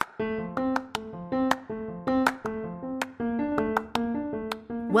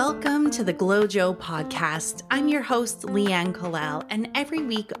Welcome to the Glow Joe podcast. I'm your host, Leanne Kalal, and every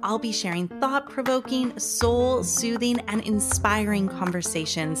week I'll be sharing thought-provoking, soul-soothing, and inspiring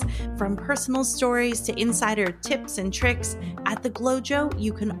conversations from personal stories to insider tips and tricks. At the Glow Joe,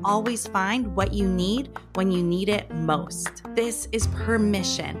 you can always find what you need when you need it most. This is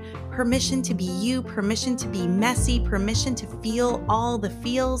permission. Permission to be you, permission to be messy, permission to feel all the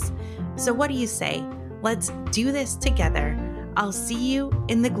feels. So what do you say? Let's do this together. I'll see you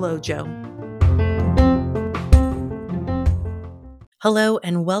in the Glow Joe. Hello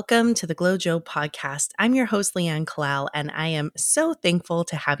and welcome to the Glow Joe podcast. I'm your host, Leanne Kalal, and I am so thankful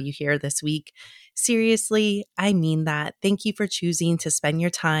to have you here this week. Seriously, I mean that. Thank you for choosing to spend your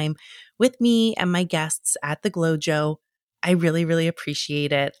time with me and my guests at the Glow Joe. I really, really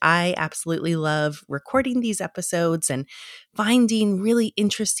appreciate it. I absolutely love recording these episodes and finding really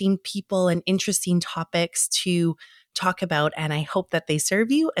interesting people and interesting topics to talk about, and I hope that they serve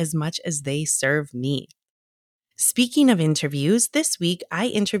you as much as they serve me. Speaking of interviews, this week I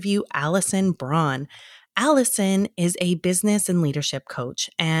interview Allison Braun. Allison is a business and leadership coach,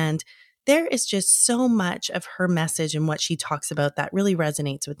 and there is just so much of her message and what she talks about that really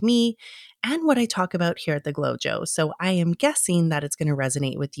resonates with me and what I talk about here at the Glow Joe. So I am guessing that it's going to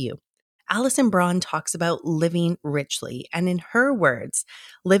resonate with you. Allison Braun talks about living richly, and in her words,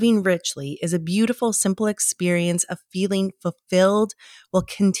 living richly is a beautiful, simple experience of feeling fulfilled while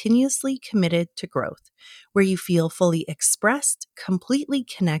continuously committed to growth, where you feel fully expressed, completely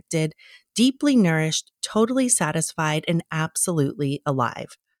connected, deeply nourished, totally satisfied, and absolutely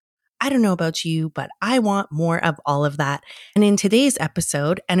alive. I don't know about you, but I want more of all of that. And in today's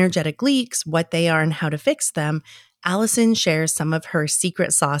episode, Energetic Leaks, What They Are and How to Fix Them, Allison shares some of her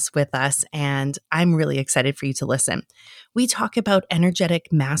secret sauce with us, and I'm really excited for you to listen. We talk about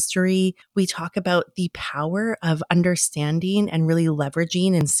energetic mastery. We talk about the power of understanding and really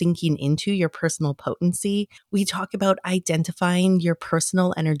leveraging and sinking into your personal potency. We talk about identifying your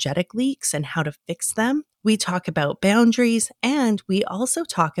personal energetic leaks and how to fix them. We talk about boundaries, and we also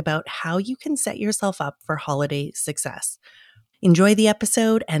talk about how you can set yourself up for holiday success. Enjoy the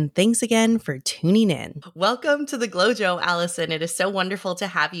episode, and thanks again for tuning in. Welcome to the Glow Joe, Allison. It is so wonderful to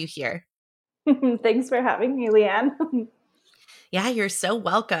have you here. Thanks for having me, Leanne. Yeah, you're so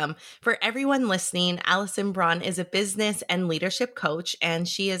welcome. For everyone listening, Allison Braun is a business and leadership coach, and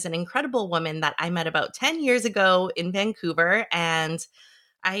she is an incredible woman that I met about 10 years ago in Vancouver, and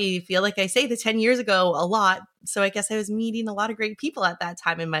I feel like I say the 10 years ago a lot. So I guess I was meeting a lot of great people at that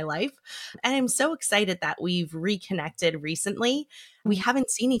time in my life. And I'm so excited that we've reconnected recently. We haven't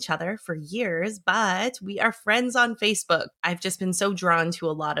seen each other for years, but we are friends on Facebook. I've just been so drawn to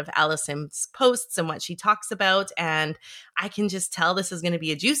a lot of Allison's posts and what she talks about. And I can just tell this is going to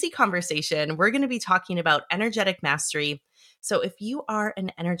be a juicy conversation. We're going to be talking about energetic mastery. So if you are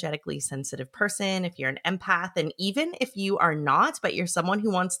an energetically sensitive person, if you're an empath, and even if you are not, but you're someone who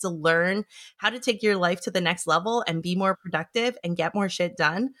wants to learn how to take your life to the next level and be more productive and get more shit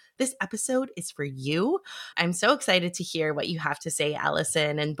done, this episode is for you. I'm so excited to hear what you have to say,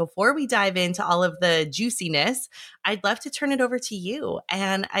 Allison. And before we dive into all of the juiciness, I'd love to turn it over to you.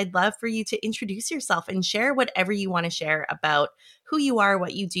 And I'd love for you to introduce yourself and share whatever you want to share about who you are,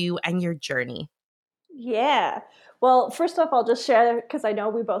 what you do, and your journey. Yeah. Well, first off, I'll just share, because I know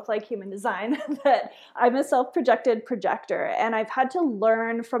we both like human design, that I'm a self-projected projector, and I've had to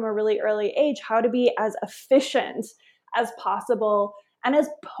learn from a really early age how to be as efficient as possible and as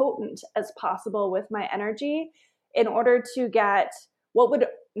potent as possible with my energy in order to get what would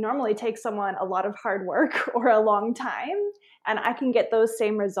normally take someone a lot of hard work or a long time. And I can get those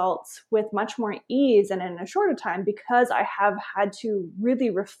same results with much more ease and in a shorter time because I have had to really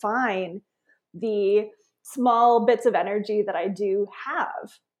refine the small bits of energy that I do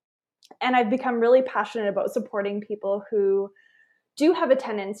have. And I've become really passionate about supporting people who do have a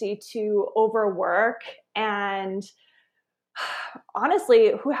tendency to overwork and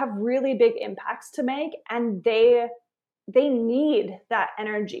honestly, who have really big impacts to make, and they need that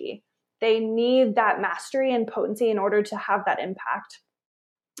energy. They need that mastery and potency in order to have that impact.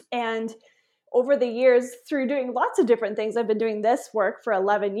 And over the years, through doing lots of different things, I've been doing this work for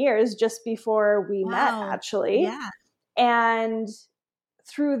 11 years, just before we met, actually. Yeah. And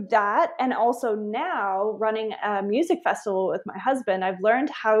through that, and also now running a music festival with my husband, I've learned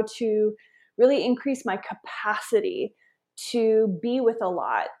how to really increase my capacity to be with a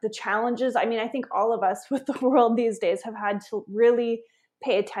lot. The challenges, I mean, I think all of us with the world these days have had to really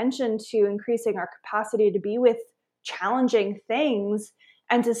pay attention to increasing our capacity to be with challenging things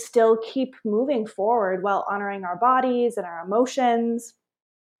and to still keep moving forward while honoring our bodies and our emotions.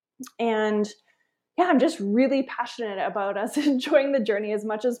 And yeah, I'm just really passionate about us enjoying the journey as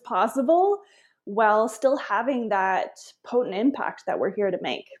much as possible while still having that potent impact that we're here to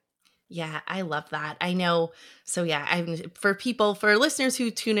make. Yeah, I love that. I know. So yeah, for listeners who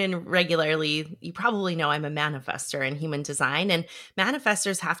tune in regularly, you probably know I'm a manifester in human design, and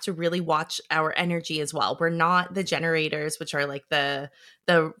manifestors have to really watch our energy as well. We're not the generators, which are like the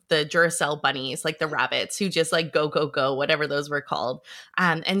Duracell bunnies, like the rabbits who just like go go go, whatever those were called.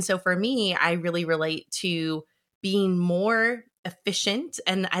 And so for me, I really relate to being more efficient,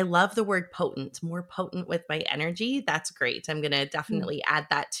 and I love the word potent, more potent with my energy. That's great. I'm going to Mm. definitely add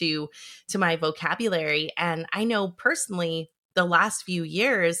that to my vocabulary. And I know personally, the last few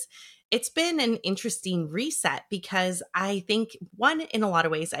years, it's been an interesting reset because I think one, in a lot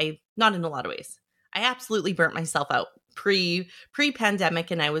of ways, not in a lot of ways, I absolutely burnt myself out pre pandemic,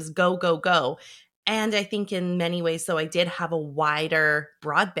 and I was go go go. And I think in many ways, so I did have a wider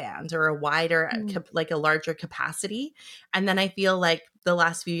broadband or a wider, Mm. like a larger capacity. And then I feel like the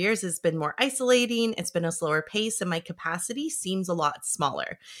last few years has been more isolating. It's been a slower pace, and my capacity seems a lot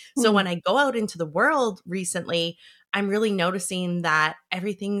smaller. So Mm. when I go out into the world recently, I'm really noticing that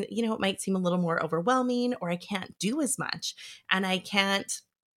everything, it might seem a little more overwhelming, or I can't do as much and I can't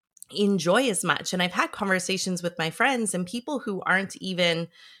enjoy as much. And I've had conversations with my friends and people who aren't even,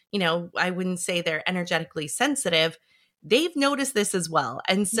 I wouldn't say they're energetically sensitive. They've noticed this as well.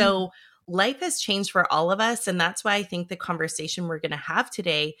 And Mm. so life has changed for all of us. And that's why I think the conversation we're going to have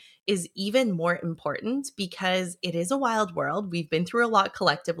today is even more important, because it is a wild world. We've been through a lot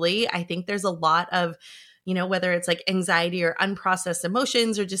collectively. I think there's a lot of, whether it's like anxiety or unprocessed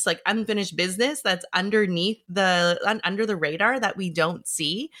emotions or just like unfinished business that's under the radar that we don't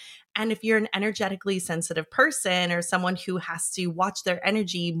see. And if you're an energetically sensitive person or someone who has to watch their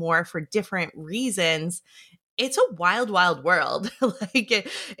energy more for different reasons, it's a wild, wild world.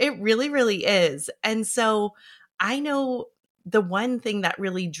 It really, really is. And so I know the one thing that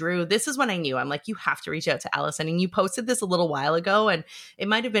really drew this is when I knew I'm like, you have to reach out to Allison. And you posted this a little while ago, and it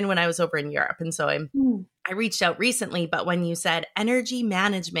might have been when I was over in Europe. And so Mm. I reached out recently, but when you said energy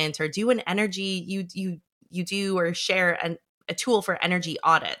management or do an energy, you do or share a tool for energy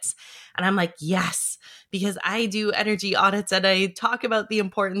audits. And I'm like, yes, because I do energy audits and I talk about the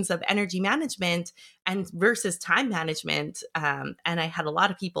importance of energy management and versus time management. And I had a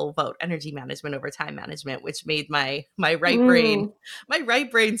lot of people vote energy management over time management, which made Mm. my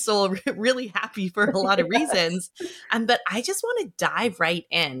right brain soul really happy for a lot of Yes. reasons. But I just want to dive right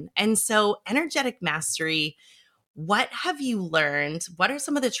in. And so, energetic mastery, what have you learned? What are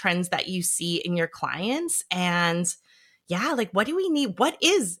some of the trends that you see in your clients? And yeah, like what do we need? What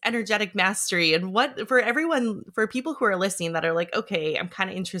is energetic mastery? And what, for everyone, for people who are listening that are like, okay, I'm kind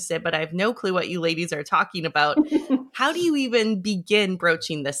of interested, but I have no clue what you ladies are talking about. How do you even begin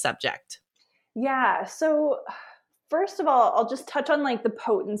broaching this subject? Yeah. So, first of all, I'll just touch on like the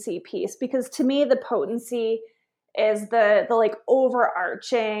potency piece, because to me, the potency is the like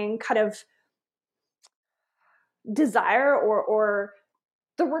overarching kind of desire, or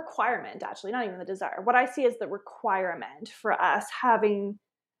the requirement, actually, not even the desire. What I see is the requirement for us having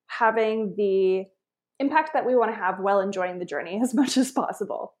the impact that we want to have while enjoying the journey as much as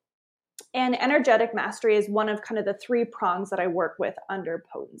possible. And energetic mastery is one of kind of the three prongs that I work with under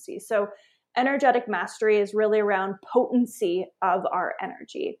potency. So energetic mastery is really around potency of our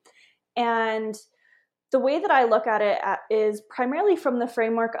energy. And the way that I look at it is primarily from the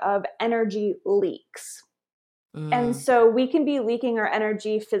framework of energy leaks. And Mm, so we can be leaking our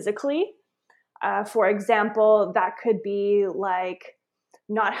energy physically. For example, that could be like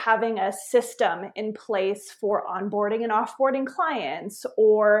not having a system in place for onboarding and offboarding clients,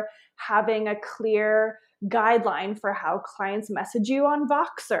 or having a clear guideline for how clients message you on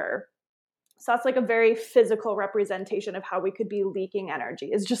Voxer. So that's like a very physical representation of how we could be leaking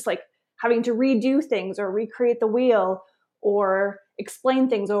energy. It's just like having to redo things or recreate the wheel or explain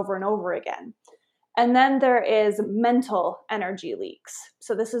things over and over again. And then there is mental energy leaks.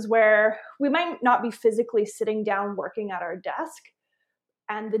 So this is where we might not be physically sitting down working at our desk,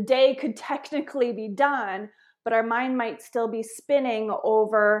 and the day could technically be done, but our mind might still be spinning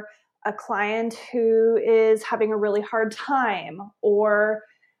over a client who is having a really hard time, or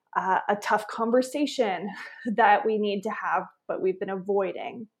a tough conversation that we need to have, but we've been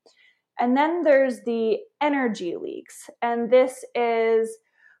avoiding. And then there's the energy leaks. And this is,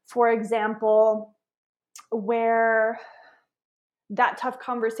 for example, where that tough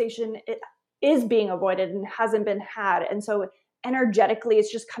conversation is being avoided and hasn't been had. And so energetically,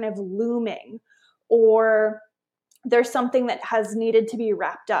 it's just kind of looming. Or there's something that has needed to be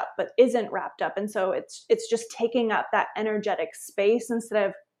wrapped up but isn't wrapped up. And so it's just taking up that energetic space instead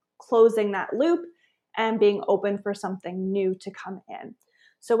of closing that loop and being open for something new to come in.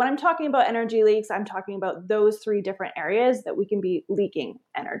 So when I'm talking about energy leaks, I'm talking about those three different areas that we can be leaking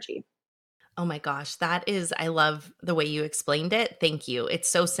energy. Oh my gosh, I love the way you explained it. Thank you. It's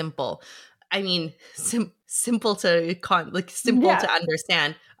so simple. I mean, simple to simple Yeah. to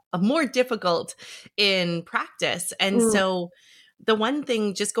understand, more difficult in practice. And Mm, so the one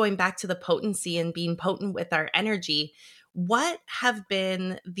thing, just going back to the potency and being potent with our energy, what have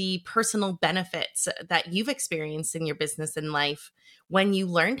been the personal benefits that you've experienced in your business and life when you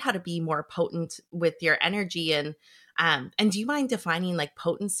learned how to be more potent with your energy? And do you mind defining like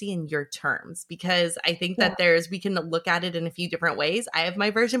potency in your terms? Because I think yeah. that we can look at it in a few different ways. I have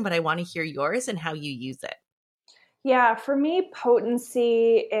my version, but I want to hear yours and how you use it. Yeah. For me,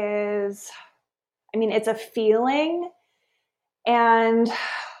 potency is, I mean, it's a feeling, and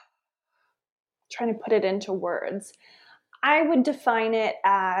trying to put it into words, I would define it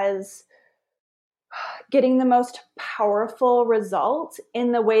as getting the most powerful result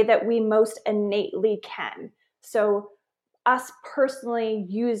in the way that we most innately can. So, us personally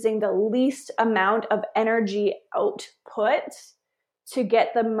using the least amount of energy output to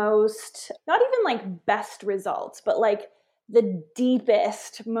get the most, not even like best results, but like the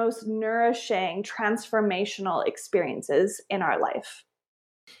deepest, most nourishing, transformational experiences in our life.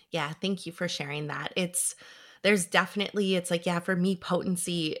 Yeah, thank you for sharing that. There's definitely, it's like, yeah, for me,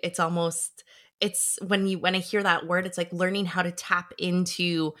 potency, it's when I hear that word, it's like learning how to tap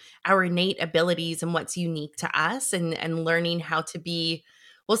into our innate abilities and what's unique to us, and learning how to be,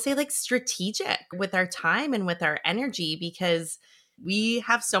 we'll say, like strategic with our time and with our energy, because we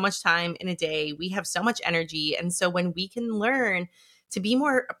have so much time in a day, we have so much energy. And so when we can learn to be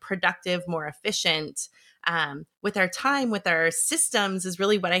more productive, more efficient, with our time, with our systems, is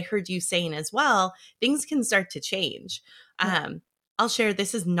really what I heard you saying as well. Things can start to change. Yeah. I'll share,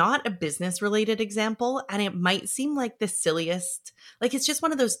 this is not a business related example, and it might seem like the silliest, like it's just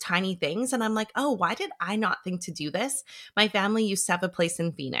one of those tiny things. And I'm like, oh, why did I not think to do this? My family used to have a place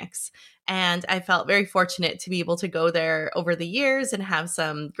in Phoenix, and I felt very fortunate to be able to go there over the years and have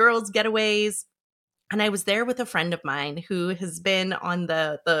some girls' getaways. And I was there with a friend of mine who has been on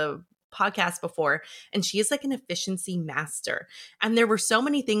the podcast before, and she is like an efficiency master. And there were so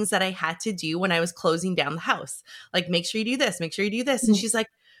many things that I had to do when I was closing down the house. Like, make sure you do this, make sure you do this. And she's like,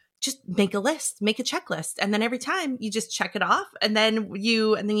 just make a list, make a checklist. And then every time you just check it off, and then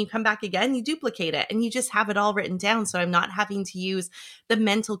you come back again, you duplicate it, and you just have it all written down. So I'm not having to use the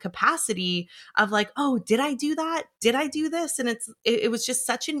mental capacity of like, oh, did I do that? Did I do this? And it was just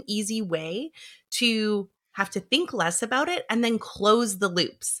such an easy way to have to think less about it, and then close the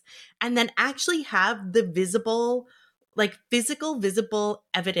loops, and then actually have the visible, like physical, visible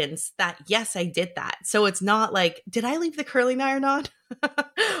evidence that yes, I did that. So it's not like, did I leave the curling iron on?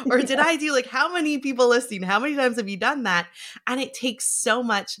 Or did Yeah. I do, like, how many people listening? How many times have you done that? And it takes so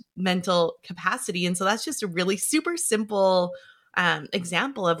much mental capacity. And so that's just a really super simple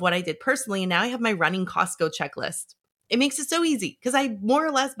example of what I did personally. And now I have my running Costco checklist. It makes it so easy because I more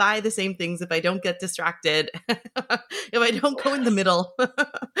or less buy the same things if I don't get distracted, if I don't go in the Yes. middle.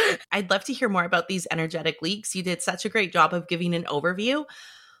 I'd love to hear more about these energetic leaks. You did such a great job of giving an overview.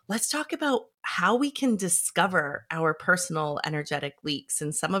 Let's talk about how we can discover our personal energetic leaks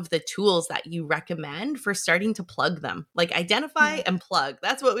and some of the tools that you recommend for starting to plug them. Like, identify Yeah. and plug.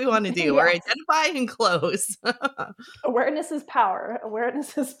 That's what we want to do, or Yes. identify and close. Awareness is power.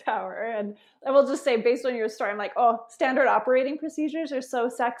 Awareness is power. And I will just say, based on your story, I'm like, oh, standard operating procedures are so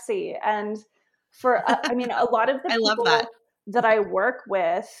sexy. And I mean, a lot of the I love that. people that I work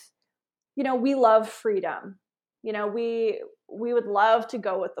with, we love freedom. We would love to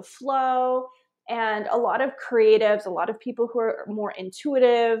go with the flow. And a lot of creatives, a lot of people who are more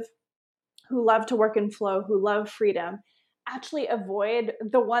intuitive, who love to work in flow, who love freedom, actually avoid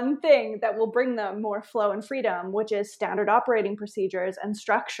the one thing that will bring them more flow and freedom, which is standard operating procedures and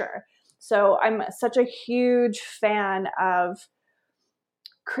structure. So I'm such a huge fan of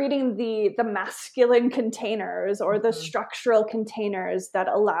creating the masculine containers or the Mhm. structural containers that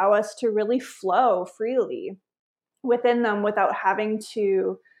allow us to really flow freely within them without having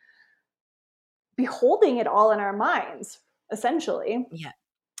to be holding it all in our minds, essentially. Yeah.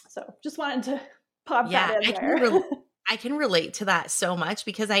 So just wanted to pop that Yeah, in there. I can relate to that so much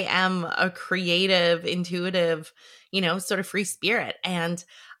because I am a creative, intuitive, sort of free spirit, and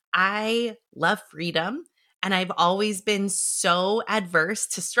I love freedom. And I've always been so adverse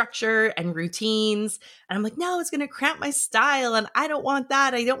to structure and routines. And I'm like, no, it's going to cramp my style. And I don't want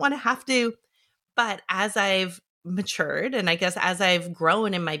that. I don't want to have to. But as I've matured, and I guess as I've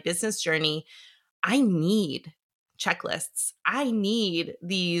grown in my business journey, I need checklists. I need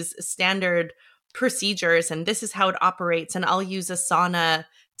these standard procedures and this is how it operates. And I'll use Asana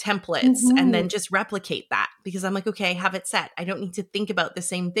templates and then Mhm. just replicate that because I'm like, okay, I have it set. I don't need to think about the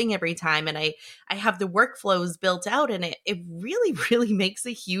same thing every time. And I have the workflows built out and it really, really makes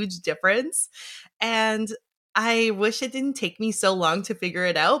a huge difference. And I wish it didn't take me so long to figure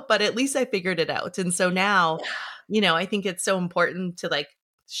it out, but at least I figured it out. And so now, I think it's so important to like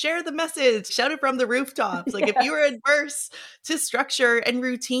share the message, shout it from the rooftops. Like if Yeah. you are adverse to structure and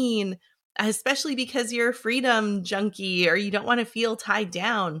routine, especially because you're a freedom junkie or you don't want to feel tied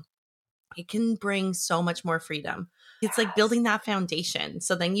down, it can bring so much more freedom. It's like Yes. building that foundation.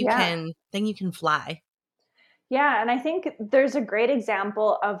 So Yeah. then you can fly. Yeah, and I think there's a great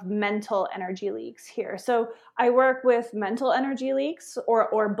example of mental energy leaks here. So I work with mental energy leaks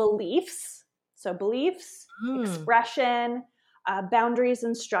or beliefs. So beliefs, Mm, expression, boundaries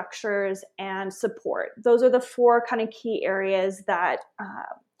and structures, and support. Those are the four kind of key areas that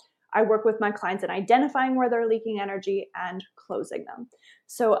I work with my clients in identifying where they're leaking energy and closing them.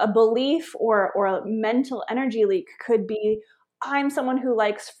 So a belief or a mental energy leak could be I'm someone who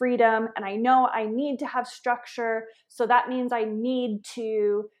likes freedom and I know I need to have structure. So that means I need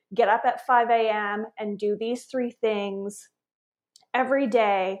to get up at 5 a.m. and do these three things every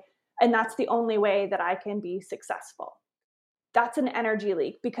day. And that's the only way that I can be successful. That's an energy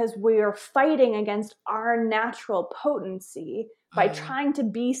leak because we are fighting against our natural potency by mm, trying to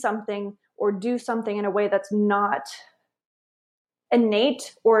be something or do something in a way that's not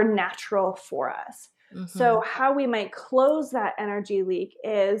innate or natural for us. So, mhm, how we might close that energy leak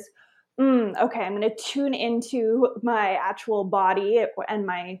is okay, I'm going to tune into my actual body and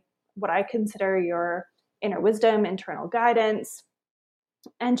my what I consider your inner wisdom, internal guidance,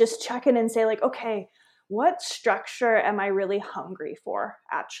 and just check in and say, like, okay, what structure am I really hungry for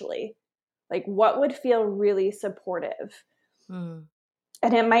actually? Like, what would feel really supportive? mm,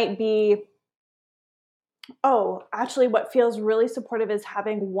 And it might be, oh, actually, what feels really supportive is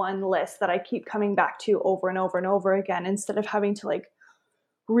having one list that I keep coming back to over and over and over again instead of having to like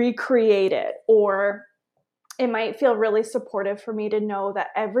recreate it. Or it might feel really supportive for me to know that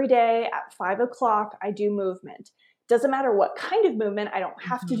every day at 5 o'clock, I do movement. Doesn't matter what kind of movement, I don't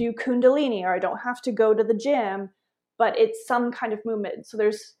have to mhm. do Kundalini or I don't have to go to the gym, but it's some kind of movement. So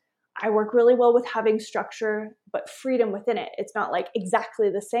I work really well with having structure, but freedom within it. It's not like exactly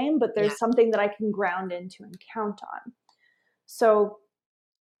the same, but Yeah. there's something that I can ground into and count on. So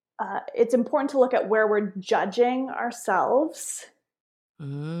it's important to look at where we're judging ourselves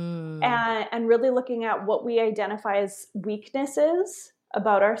Mm, and really looking at what we identify as weaknesses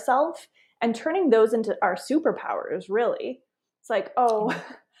about ourselves and turning those into our superpowers, really. It's like, oh, yeah.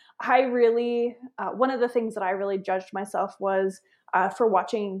 I really, one of the things that I really judged myself was for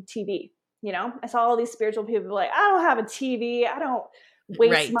watching TV. You know, I saw all these spiritual people like, I don't have a TV. I don't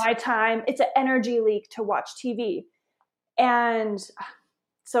waste Right. my time. It's an energy leak to watch TV. And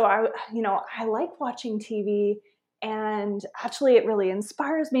so I like watching TV and actually it really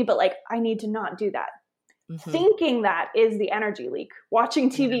inspires me, but like I need to not do that. Mhm. Thinking that is the energy leak. Watching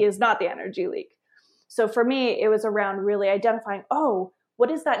Yeah. TV is not the energy leak. So for me, it was around really identifying, oh, what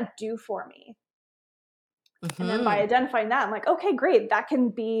does that do for me? And then by Mhm. identifying that, I'm like, okay, great. That can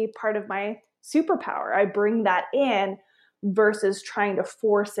be part of my superpower. I bring that in versus trying to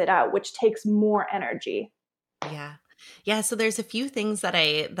force it out, which takes more energy. Yeah. Yeah, so there's a few things that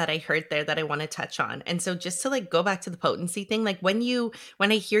I heard there that I want to touch on. And so just to like go back to the potency thing, like when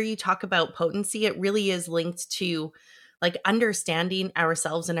I hear you talk about potency, it really is linked to like understanding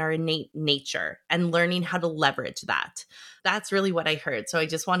ourselves and our innate nature and learning how to leverage that. That's really what I heard. So I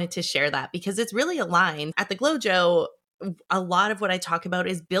just wanted to share that because it's really aligned. At the Glow Joe, a lot of what I talk about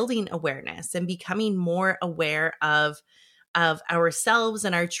is building awareness and becoming more aware of ourselves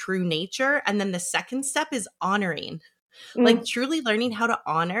and our true nature. And then the second step is honoring, like Mm, truly learning how to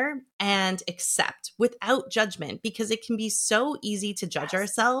honor and accept without judgment, because it can be so easy to judge yes.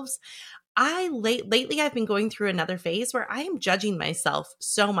 ourselves. Lately I've been going through another phase where I am judging myself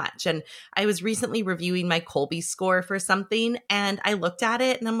so much. And I was recently reviewing my Colby score for something and I looked at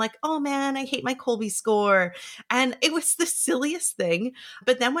it and I'm like, "Oh man, I hate my Colby score." And it was the silliest thing.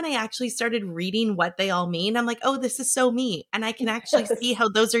 But then when I actually started reading what they all mean, I'm like, "Oh, this is so me." And I can actually see Yes. how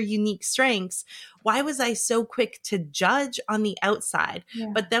those are unique strengths. Why was I so quick to judge on the outside?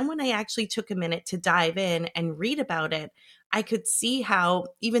 Yeah. But then when I actually took a minute to dive in and read about it, I could see how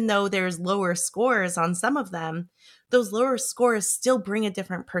even though there's lower scores on some of them, those lower scores still bring a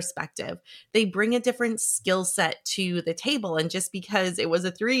different perspective. They bring a different skill set to the table. And just because it was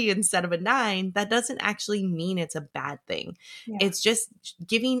a 3 instead of a 9, that doesn't actually mean it's a bad thing. Yeah. It's just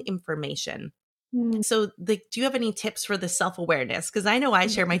giving information. Mm. So, like, do you have any tips for the self-awareness? Because I know I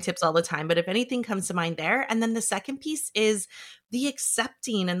share my tips all the time, but if anything comes to mind there. And then the second piece is the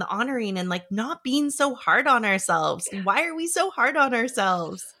accepting and the honoring and like not being so hard on ourselves. Why are we so hard on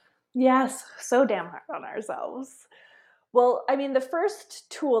ourselves? Yes, so damn hard on ourselves. Well, I mean, the first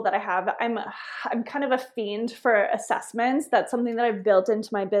tool that I have, I'm kind of a fiend for assessments. That's something that I've built into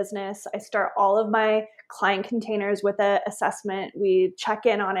my business. I start all of my client containers with an assessment. We check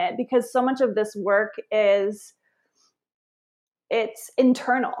in on it because so much of this work is it's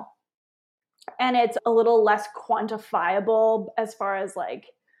internal and it's a little less quantifiable as far as like,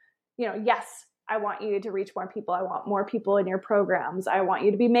 yes, I want you to reach more people. I want more people in your programs. I want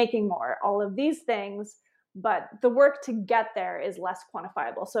you to be making more, all of these things. But the work to get there is less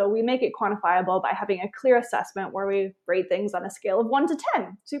quantifiable. So we make it quantifiable by having a clear assessment where we rate things on a scale of 1 to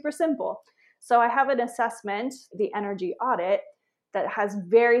 10. Super simple. So I have an assessment, the energy audit, that has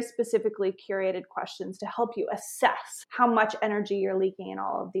very specifically curated questions to help you assess how much energy you're leaking in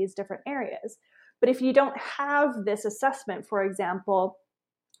all of these different areas. But if you don't have this assessment, for example,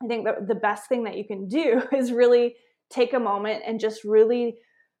 I think that the best thing that you can do is really take a moment and just really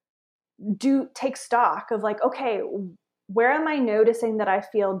take stock of like, okay, where am I noticing that I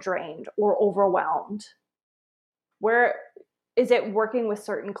feel drained or overwhelmed? Where is it working with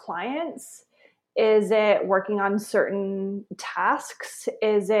certain clients? Is it working on certain tasks?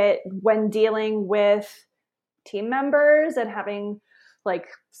 Is it when dealing with team members and having like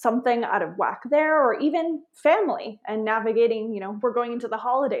something out of whack there, or even family and navigating, we're going into the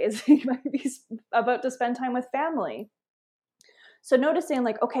holidays. You might be about to spend time with family. So noticing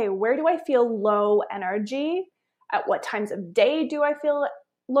like, okay, where do I feel low energy? At what times of day do I feel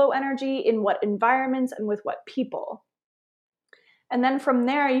low energy? In what environments and with what people? And then from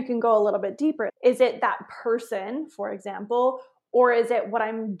there, you can go a little bit deeper. Is it that person, for example, or is it what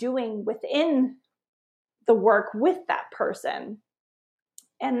I'm doing within the work with that person?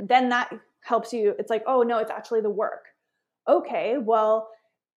 And then that helps you. It's like, oh, no, it's actually the work. Okay, well,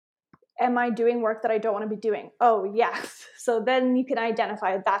 am I doing work that I don't want to be doing? Oh, yes. So then you can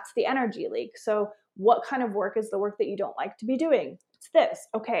identify that's the energy leak. So, what kind of work is the work that you don't like to be doing? It's this.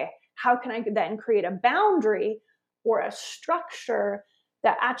 Okay, how can I then create a boundary or a structure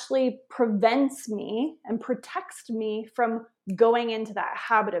that actually prevents me and protects me from going into that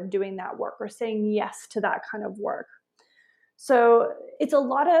habit of doing that work or saying yes to that kind of work? So it's a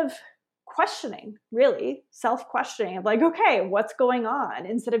lot of questioning, really, self questioning of like, okay, what's going on?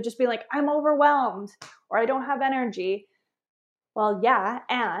 Instead of just being like, I'm overwhelmed or I don't have energy. Well, yeah.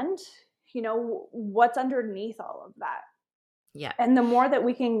 And, what's underneath all of that? Yeah. And the more that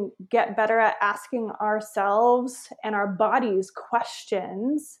we can get better at asking ourselves and our bodies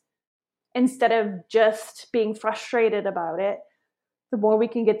questions instead of just being frustrated about it, the more we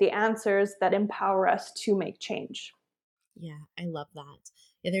can get the answers that empower us to make change. Yeah, I love that.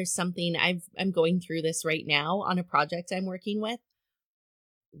 Yeah, there's something I'm going through this right now on a project I'm working with.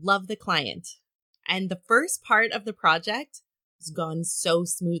 Love the client. And the first part of the project has gone so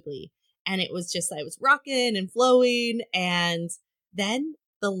smoothly. And it was just, I was rocking and flowing. And then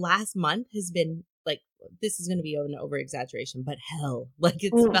the last month has been like, this is going to be an over exaggeration, but hell, like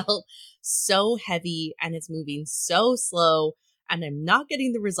it's Mm. felt so heavy and it's moving so slow and I'm not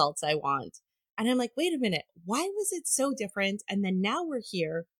getting the results I want. And I'm like, wait a minute, why was it so different? And then now we're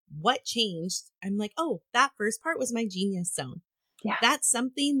here. What changed? I'm like, oh, that first part was my genius zone. Yeah. That's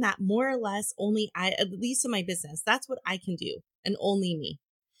something that more or less only I, at least in my business, that's what I can do and only me.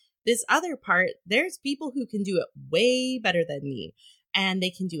 This other part, there's people who can do it way better than me and they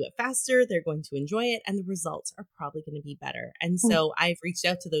can do it faster. They're going to enjoy it and the results are probably going to be better. And Mm. so I've reached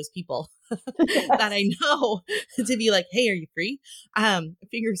out to those people that Yes. I know to be like, hey, are you free?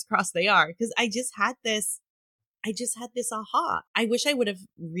 Fingers crossed they are. Because I just had this aha. I wish I would have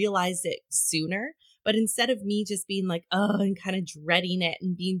realized it sooner. But instead of me just being like, oh, and kind of dreading it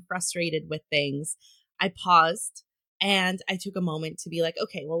and being frustrated with things, I paused and I took a moment to be like,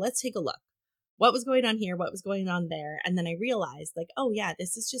 okay, well, let's take a look. What was going on here? What was going on there? And then I realized, like, oh, yeah,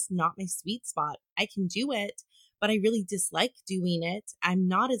 this is just not my sweet spot. I can do it, but I really dislike doing it. I'm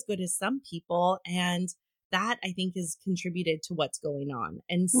not as good as some people. And that I think has contributed to what's going on.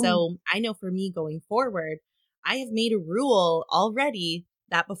 And Mm. so I know for me going forward, I have made a rule already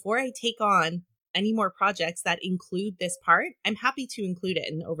that before I take on any more projects that include this part, I'm happy to include it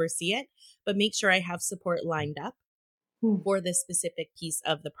and oversee it, but make sure I have support lined up Mm. for this specific piece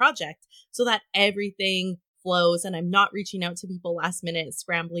of the project so that everything flows and I'm not reaching out to people last minute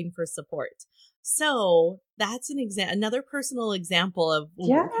scrambling for support. So that's another personal example of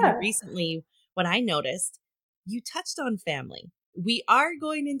kind of Yeah. recently what I noticed. You touched on family. we are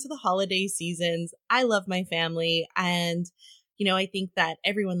going into the holiday seasons. I love my family. And, I think that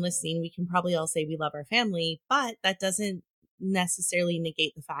everyone listening, we can probably all say we love our family, but that doesn't necessarily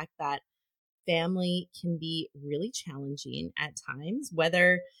negate the fact that family can be really challenging at times,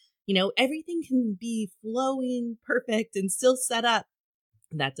 whether, everything can be flowing perfect and still set up.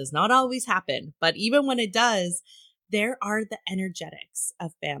 That does not always happen. But even when it does, there are the energetics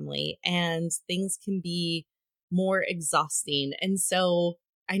of family and things can be more exhausting. And so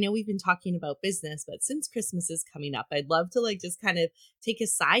I know we've been talking about business, but since Christmas is coming up, I'd love to just kind of take a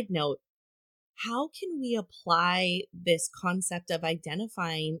side note. How can we apply this concept of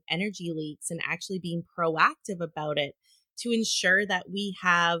identifying energy leaks and actually being proactive about it to ensure that we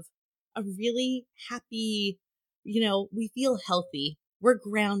have a really happy, we feel healthy, we're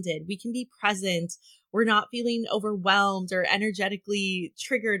grounded, we can be present, we're not feeling overwhelmed or energetically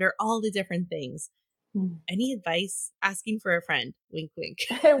triggered or all the different things. Any advice? Asking for a friend. Wink, wink.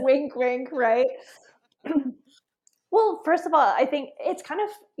 Wink, wink, right? Well, first of all, I think it's kind of,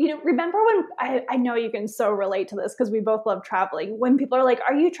 remember when I know you can so relate to this because we both love traveling. When people are like,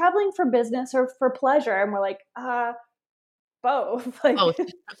 are you traveling for business or for pleasure? And we're like, both. Like Both.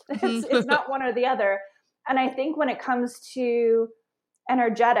 it's not one or the other. And I think when it comes to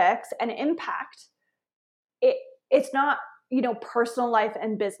energetics and impact, it's not, personal life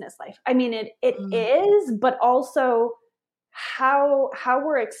and business life. I mean, it is, but also how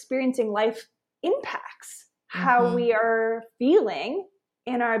we're experiencing life impacts how we are feeling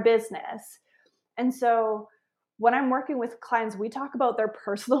in our business. And so when I'm working with clients, we talk about their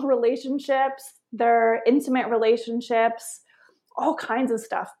personal relationships, their intimate relationships, all kinds of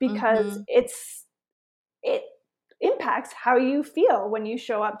stuff, because it impacts how you feel when you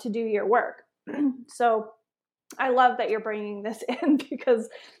show up to do your work. So I love that you're bringing this in because,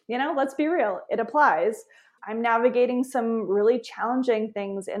 let's be real, it applies. I'm navigating some really challenging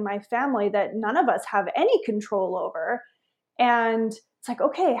things in my family that none of us have any control over. And it's like,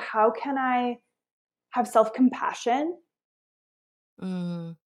 okay, how can I have self-compassion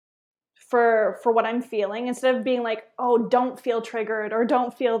for what I'm feeling instead of being like, oh, don't feel triggered or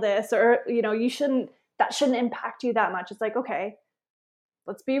don't feel this, or, that shouldn't impact you that much. It's like, okay,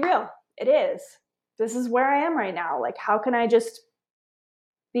 let's be real. It is. This is where I am right now. Like, how can I just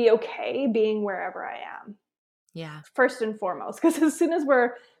be okay being wherever I am? Yeah. First and foremost, because as soon as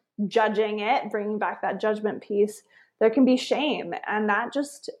we're judging it, bringing back that judgment piece, there can be shame. And that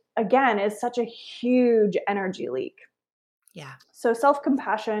just, again, is such a huge energy leak. Yeah. So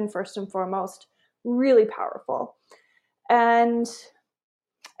self-compassion, first and foremost, really powerful. And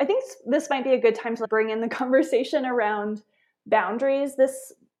I think this might be a good time to bring in the conversation around boundaries.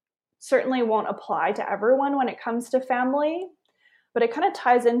 This certainly won't apply to everyone when it comes to family, but it kind of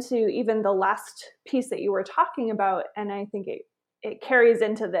ties into even the last piece that you were talking about. And I think it carries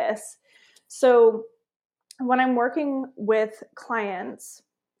into this. So when I'm working with clients,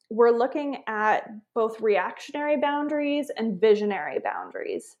 we're looking at both reactionary boundaries and visionary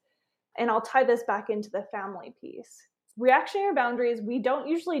boundaries. And I'll tie this back into the family piece. Reactionary boundaries, we don't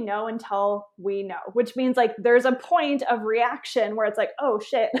usually know until we know, which means like there's a point of reaction where it's like, oh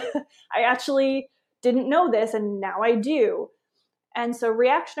shit, I actually didn't know this and now I do. And so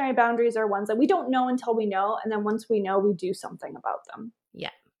reactionary boundaries are ones that we don't know until we know. And then once we know, we do something about them.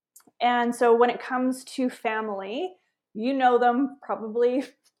 Yeah. And so when it comes to family, you know them probably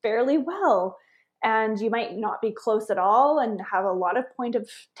fairly well. And you might not be close at all and have a lot of point of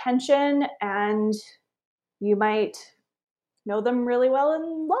tension. And you might know them really well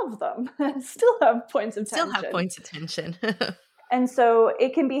and love them and still have points of tension. Still have points of tension. And so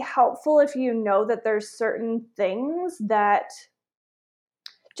it can be helpful if you know that there's certain things that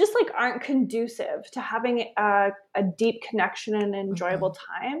just like aren't conducive to having a deep connection and an enjoyable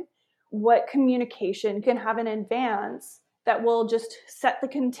time. What communication can have in advance that will just set the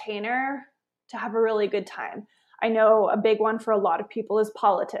container to have a really good time. I know a big one for a lot of people is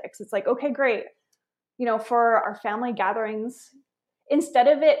politics. It's like, okay, great. For our family gatherings, instead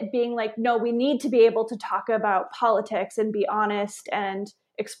of it being like, no, we need to be able to talk about politics and be honest and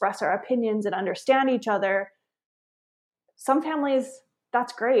express our opinions and understand each other. Some families,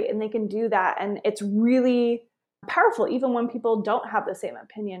 that's great, and they can do that. And it's really powerful, even when people don't have the same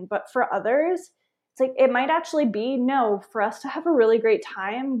opinion. But for others, it's like, it might actually be, no, for us to have a really great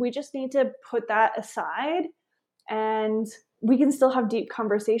time, we just need to put that aside and we can still have deep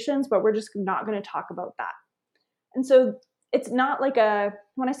conversations, but we're just not going to talk about that. And so it's not like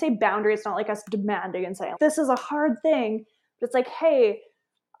when I say boundary, it's not like us demanding and saying, this is a hard thing, but it's like, hey,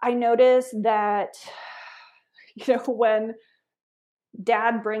 I notice that, when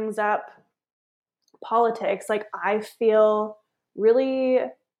dad brings up politics, like I feel really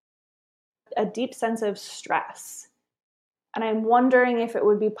a deep sense of stress. And I'm wondering if it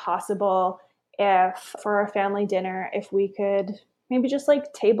would be possible if for our family dinner, if we could maybe just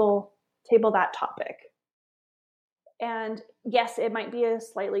like table that topic. And yes, it might be a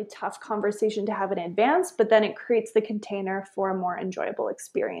slightly tough conversation to have in advance, but then it creates the container for a more enjoyable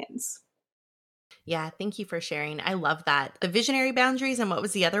experience. Yeah, thank you for sharing. I love that. The visionary boundaries, and what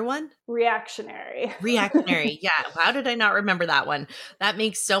was the other one? Reactionary. Reactionary. Yeah. How did I not remember that one? That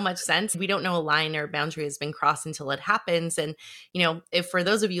makes so much sense. We don't know a line or boundary has been crossed until it happens. And, if for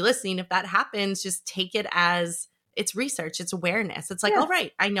those of you listening, if that happens, just take it as it's research, it's awareness. It's like, all Yeah.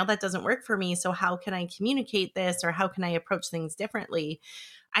 right, I know that doesn't work for me. So how can I communicate this or how can I approach things differently?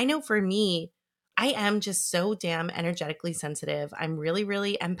 I know for me, I am just so damn energetically sensitive. I'm really,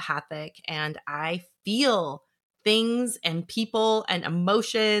 really empathic and I feel things and people and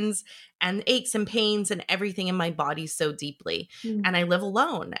emotions and aches and pains and everything in my body so deeply. Mm. And I live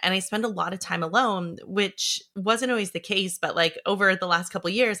alone and I spend a lot of time alone, which wasn't always the case. But like over the last couple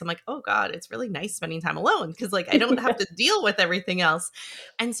of years, I'm like, oh God, it's really nice spending time alone because like I don't have to deal with everything else.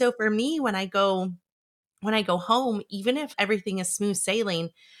 And so for me, when I go home, even if everything is smooth sailing,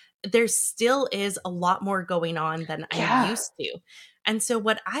 there still is a lot more going on than I'm Yeah. used to. And so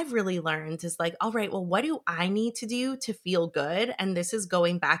what I've really learned is like, all right, well, what do I need to do to feel good? And this is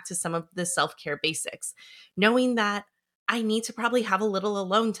going back to some of the self-care basics, knowing that I need to probably have a little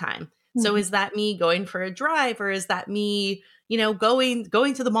alone time. So Mhm. is that me going for a drive or is that me, going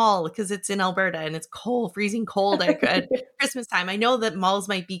to the mall because it's in Alberta and it's cold, freezing cold at Christmas time? I know that malls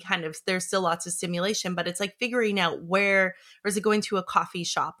might be there's still lots of stimulation, but it's like figuring out where, or is it going to a coffee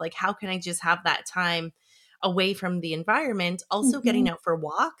shop? Like, how can I just have that time away from the environment? Also, getting Mhm. out for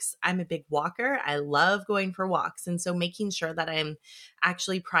walks. I'm a big walker. I love going for walks. And so, making sure that I'm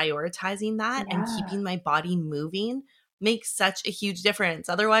actually prioritizing that and Yeah. keeping my body moving makes such a huge difference.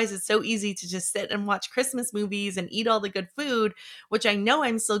 Otherwise, it's so easy to just sit and watch Christmas movies and eat all the good food, which I know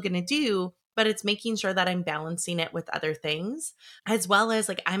I'm still going to do. But it's making sure that I'm balancing it with other things, as well as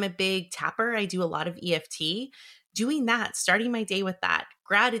like I'm a big tapper. I do a lot of EFT. Doing that, starting my day with that,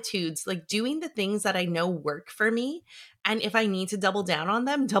 gratitudes, like doing the things that I know work for me. And if I need to double down on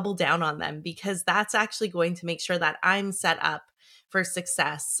them, because that's actually going to make sure that I'm set up for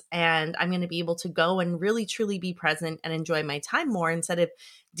success and I'm going to be able to go and really truly be present and enjoy my time more instead of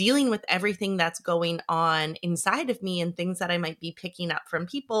dealing with everything that's going on inside of me and things that I might be picking up from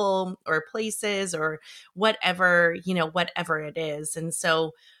people or places or whatever it is. And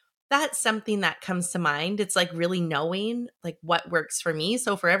so that's something that comes to mind. It's like really knowing like what works for me.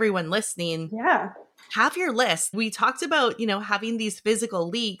 So for everyone listening, Yeah. have your list. We talked about, having these physical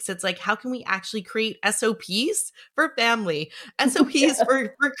leaks. It's like, how can we actually create SOPs for family, SOPs Yeah.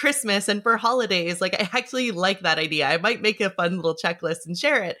 for Christmas and for holidays? Like, I actually like that idea. I might make a fun little checklist and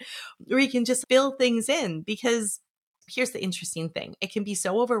share it where you can just fill things in because here's the interesting thing. It can be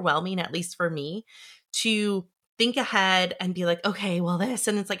so overwhelming, at least for me, to think ahead and be like, okay, well, this.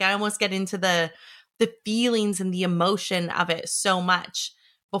 And it's like, I almost get into the feelings and the emotion of it so much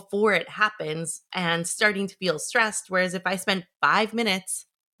before it happens and starting to feel stressed. Whereas if I spend 5 minutes,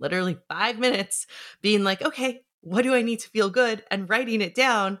 literally 5 minutes, being like, okay, what do I need to feel good and writing it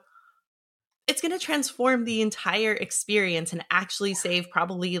down, it's going to transform the entire experience and actually save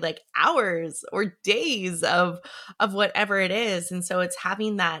probably like hours or days of whatever it is. And so it's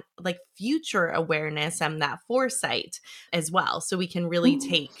having that like future awareness and that foresight as well so we can really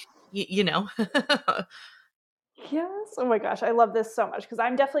take Yes. Oh my gosh, I love this so much because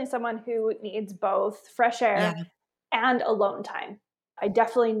I'm definitely someone who needs both fresh yeah. air and alone time. I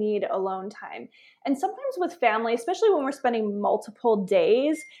definitely need alone time. And sometimes with family, especially when we're spending multiple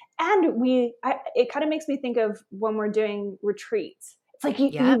days, and it kind of makes me think of when we're doing retreats. It's like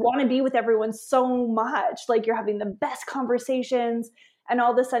you Yeah. want to be with everyone so much, like you're having the best conversations, and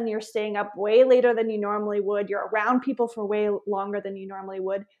all of a sudden you're staying up way later than you normally would. You're around people for way longer than you normally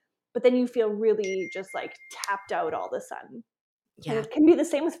would, but then you feel really just like tapped out all of a sudden. And Yeah. it can be the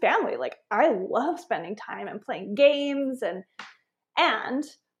same with family. Like I love spending time and playing games and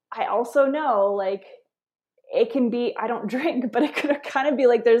I also know like it can be I don't drink, but it could kind of be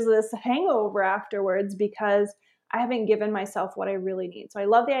like there's this hangover afterwards because I haven't given myself what I really need. So I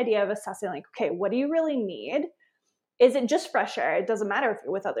love the idea of assessing like, okay, what do you really need? Is it just fresh air? It doesn't matter if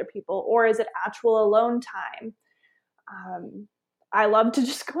you're with other people, or is it actual alone time? Um, I love to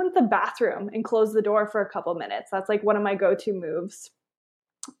just go into the bathroom and close the door for a couple minutes. That's like one of my go-to moves.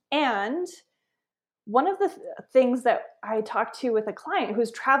 And one of the things that I talked to with a client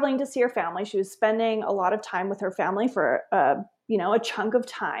who's traveling to see her family, she was spending a lot of time with her family for a chunk of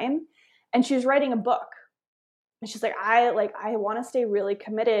time, and she was writing a book. And she's I want to stay really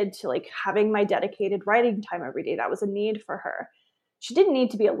committed to like having my dedicated writing time every day. That was a need for her. She didn't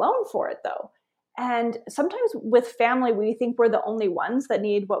need to be alone for it though. And sometimes with family, we think we're the only ones that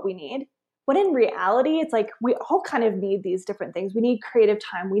need what we need. But in reality, it's like we all kind of need these different things. We need creative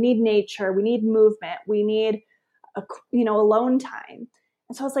time. We need nature. We need movement. We need alone time.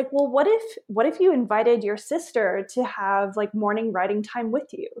 And so I was like, well, what if you invited your sister to have like morning writing time with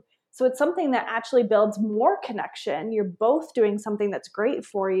you? So it's something that actually builds more connection. You're both doing something that's great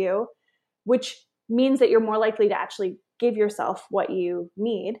for you, which means that you're more likely to actually give yourself what you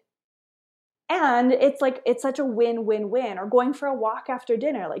need. And it's such a win-win-win. Or going for a walk after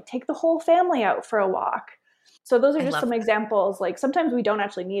dinner, like take the whole family out for a walk. So those are I just love some that. examples. Like sometimes we don't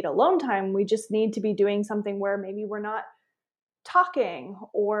actually need alone time. We just need to be doing something where maybe we're not talking,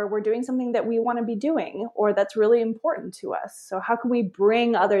 or we're doing something that we want to be doing or that's really important to us. So how can we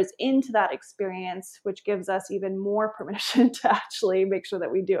bring others into that experience, which gives us even more permission to actually make sure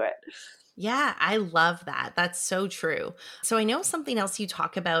that we do it? Yeah, I love that. That's so true. So I know something else you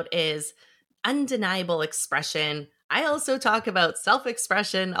talk about is undeniable expression. I also talk about self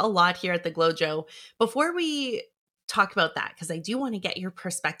expression a lot here at the Glojo. Before we talk about that, because I do want to get your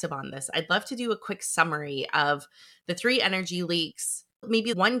perspective on this, I'd love to do a quick summary of the three energy leaks,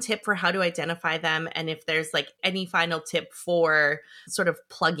 maybe one tip for how to identify them, and if there's like any final tip for sort of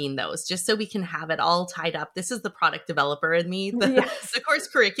plugging those, just so we can have it all tied up. This is the product developer in me, Yes. the course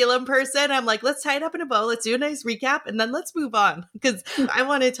curriculum person. I'm like, let's tie it up in a bow. Let's do a nice recap and then let's move on because I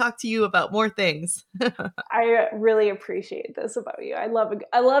want to talk to you about more things. I really appreciate this about you. I love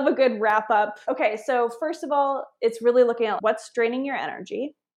a good wrap up. Okay, so first of all, it's really looking at what's draining your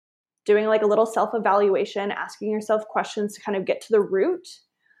energy, doing like a little self-evaluation, asking yourself questions to kind of get to the root.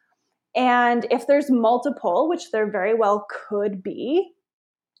 And if there's multiple, which there very well could be,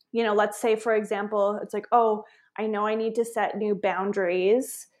 let's say, for example, it's like, oh, I know I need to set new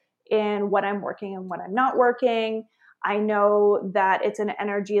boundaries in when I'm working and when I'm not working. I know that it's an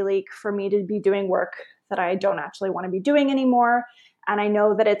energy leak for me to be doing work that I don't actually want to be doing anymore. And I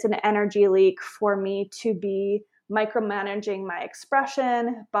know that it's an energy leak for me to be micromanaging my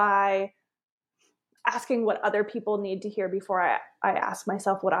expression by asking what other people need to hear before I ask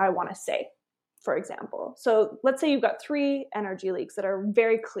myself what I want to say, for example. So let's say you've got 3 energy leaks that are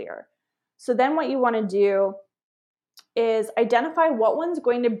very clear. So then what you want to do is identify what one's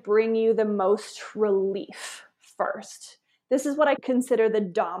going to bring you the most relief first. This is what I consider the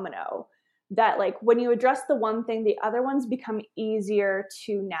domino, that like when you address the one thing, the other ones become easier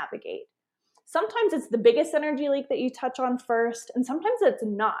to navigate. Sometimes it's the biggest energy leak that you touch on first, and sometimes it's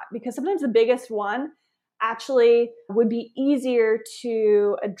not, because sometimes the biggest one actually would be easier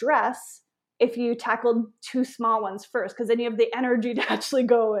to address if you tackled 2 small ones first, because then you have the energy to actually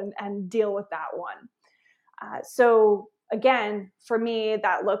go and deal with that one. So again, for me,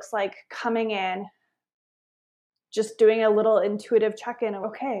 that looks like coming in, just doing a little intuitive check-in of,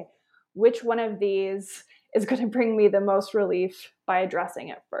 okay, which one of these is going to bring me the most relief by addressing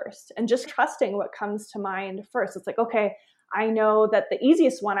it first, and just trusting what comes to mind first. It's like, okay, I know that the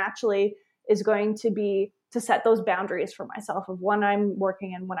easiest one actually is going to be to set those boundaries for myself of when I'm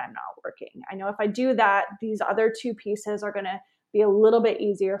working and when I'm not working. I know if I do that, these other 2 pieces are going to be a little bit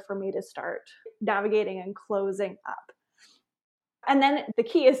easier for me to start navigating and closing up. And then the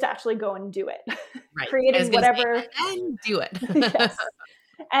key is to actually go and do it. Right. I was Creating going to say, whatever. and do it. Yes.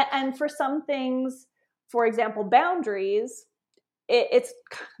 And for some things, for example, boundaries, it's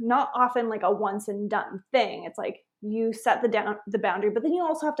not often like a once and done thing. It's like you set the boundary, but then you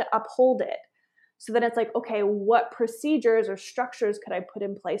also have to uphold it. So then it's like, okay, what procedures or structures could I put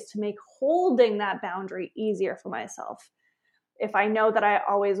in place to make holding that boundary easier for myself? If I know that I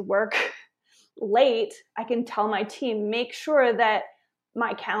always work late, I can tell my team, make sure that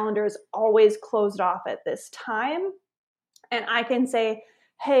my calendar is always closed off at this time. And I can say,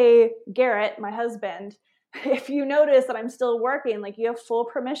 hey, Garrett, my husband, if you notice that I'm still working, like you have full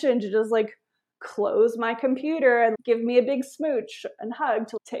permission to just like close my computer and give me a big smooch and hug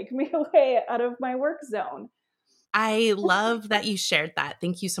to take me away out of my work zone. I love that you shared that.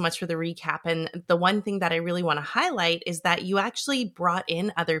 Thank you so much for the recap. And the one thing that I really want to highlight is that you actually brought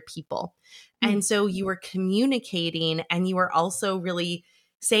in other people. And so you were communicating and you were also really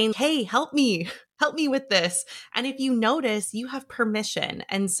saying, hey, help me with this. And if you notice, you have permission.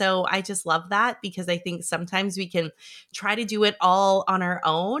 And so I just love that because I think sometimes we can try to do it all on our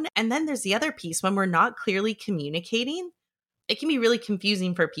own. And then there's the other piece when we're not clearly communicating, it can be really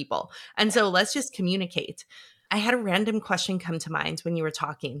confusing for people. And so let's just communicate. I had a random question come to mind when you were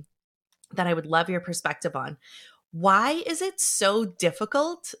talking that I would love your perspective on. Why is it so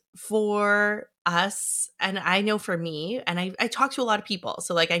difficult for us? And I know for me, and I talk to a lot of people,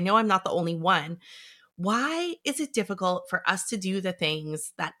 so like I know I'm not the only one. Why is it difficult for us to do the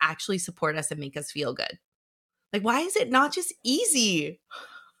things that actually support us and make us feel good? Like, why is it not just easy?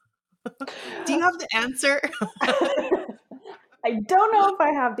 Do you have the answer? I don't know if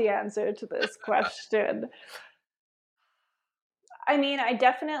I have the answer to this question. I mean, I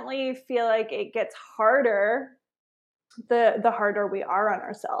definitely feel like it gets harder the harder we are on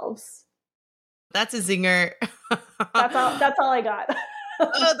ourselves. That's a zinger. That's all I got.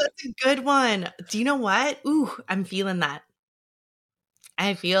 Oh, that's a good one. Do you know what? Ooh, I'm feeling that.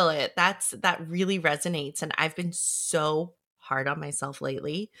 I feel it. That really resonates. And I've been so hard on myself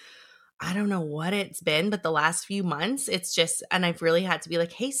lately. I don't know what it's been, but the last few months, it's just, and I've really had to be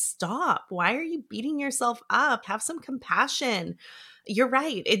like, hey, stop. Why are you beating yourself up? Have some compassion. You're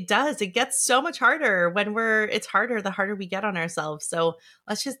right. It does. It gets so much harder when it's harder, the harder we get on ourselves. So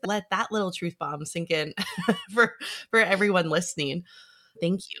let's just let that little truth bomb sink in for, for everyone listening.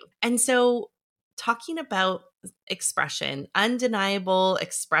 Thank you. And so, talking about expression, undeniable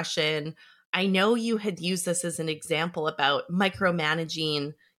expression, I know you had used this as an example about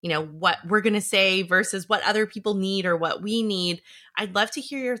micromanaging, what we're going to say versus what other people need or what we need. I'd love to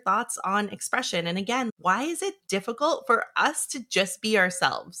hear your thoughts on expression. And again, why is it difficult for us to just be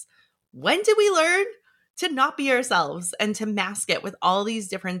ourselves? When did we learn to not be ourselves and to mask it with all these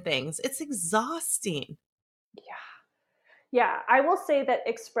different things? It's exhausting. Yeah. Yeah, I will say that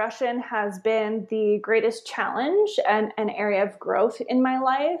expression has been the greatest challenge and an area of growth in my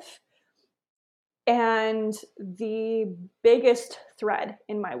life, and the biggest thread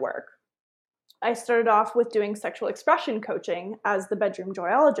in my work. I started off with doing sexual expression coaching as the bedroom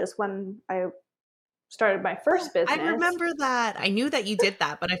joyologist when I started my first I business. remember that. I knew that you did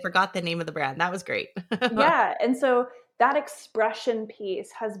that, but I forgot the name of the brand. That was great. Yeah, and so that expression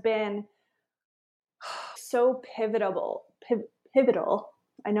piece has been so pivotal.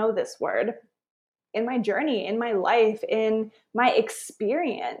 I know this word in my journey, in my life, in my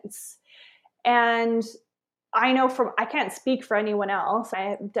experience. And I can't speak for anyone else.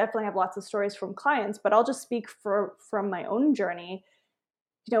 I definitely have lots of stories from clients, but I'll just speak from my own journey.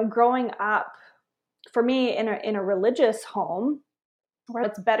 Growing up for me in a religious home where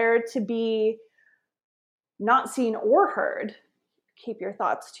it's better to be not seen or heard. Keep your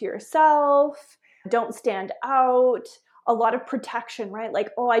thoughts to yourself. Don't stand out. A lot of protection, right?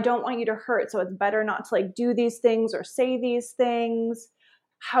 Like, oh, I don't want you to hurt, so it's better not to like do these things or say these things.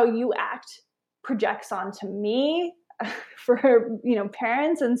 How you act projects onto me for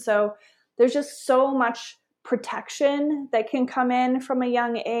parents, and so there's just so much protection that can come in from a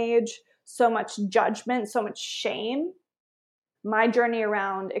young age, so much judgment, so much shame. My journey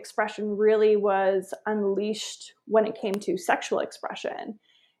around expression really was unleashed when it came to sexual expression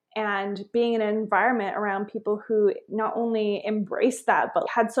and being in an environment around people who not only embraced that but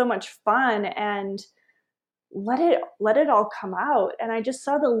had so much fun and let it all come out. And I just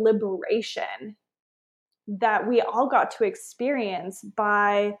saw the liberation that we all got to experience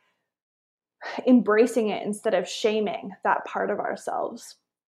by embracing it instead of shaming that part of ourselves.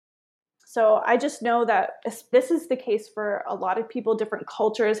 So I just know that this is the case for a lot of people. Different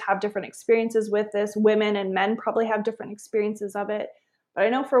cultures have different experiences with this. Women and men probably have different experiences of it. But I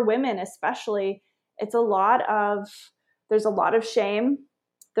know for women especially, it's there's a lot of shame.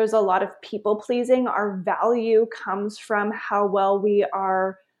 There's a lot of people pleasing. Our value comes from how well we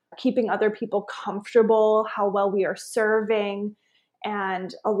are keeping other people comfortable, how well we are serving.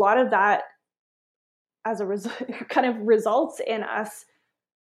 And a lot of that as a result kind of results in us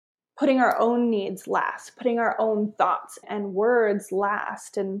putting our own needs last, putting our own thoughts and words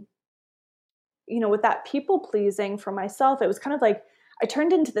last. And, with that people pleasing for myself, it was kind of like I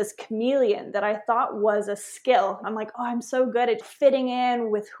turned into this chameleon that I thought was a skill. I'm like, oh, I'm so good at fitting in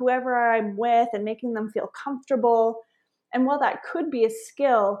with whoever I'm with and making them feel comfortable. And while that could be a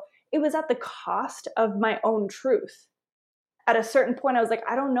skill, it was at the cost of my own truth. At a certain point, I was like,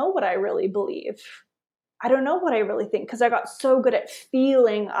 I don't know what I really believe. I don't know what I really think because I got so good at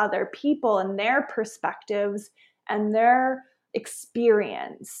feeling other people and their perspectives and their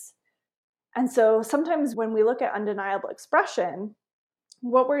experience. And so sometimes when we look at undeniable expression,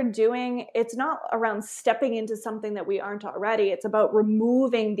 what we're doing, it's not around stepping into something that we aren't already. It's about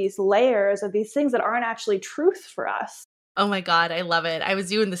removing these layers of these things that aren't actually truth for us. Oh my God, I love it. I was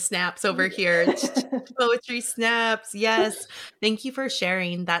doing the snaps over here. Poetry snaps. Yes. Thank you for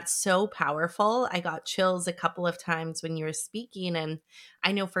sharing. That's so powerful. I got chills a couple of times when you were speaking. And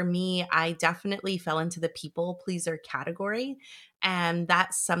I know for me, I definitely fell into the people pleaser category. And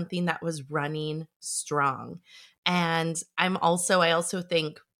that's something that was running strong. And I also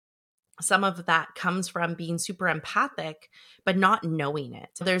think some of that comes from being super empathic, but not knowing it.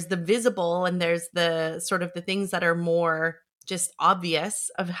 There's the visible and there's the sort of the things that are more just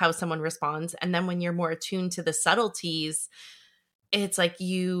obvious of how someone responds. And then when you're more attuned to the subtleties, it's like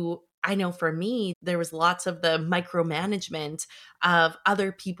I know for me, there was lots of the micromanagement of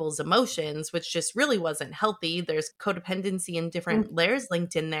other people's emotions, which just really wasn't healthy. There's codependency and different layers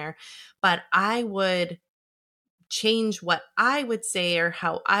linked in there. But I would change what I would say or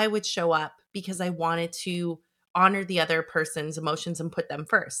how I would show up because I wanted to honor the other person's emotions and put them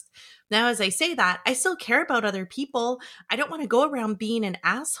first. Now, as I say that, I still care about other people. I don't want to go around being an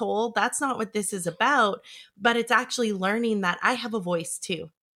asshole. That's not what this is about. But it's actually learning that I have a voice too.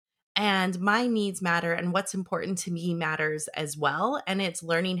 And my needs matter and what's important to me matters as well. And it's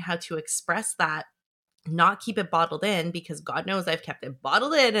learning how to express that, not keep it bottled in, because God knows I've kept it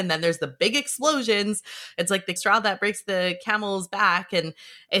bottled in. And then there's the big explosions. It's like the straw that breaks the camel's back. And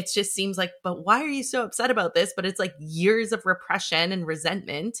it just seems like, but why are you so upset about this? But it's like years of repression and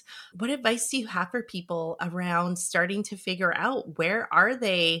resentment. What advice do you have for people around starting to figure out where are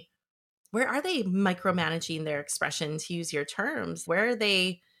they micromanaging their expression, to use your terms? Where are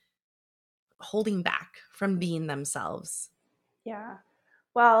they holding back from being themselves? Yeah.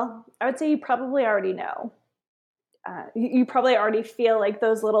 Well, I would say you probably already know. You probably already feel like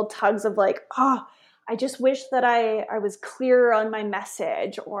those little tugs of like, oh, I just wish that I was clearer on my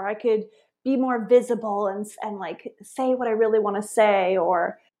message, or I could be more visible and like say what I really want to say.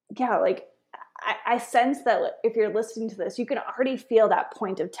 Or yeah, like I sense that if you're listening to this, you can already feel that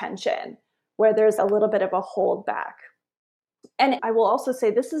point of tension where there's a little bit of a hold back. And I will also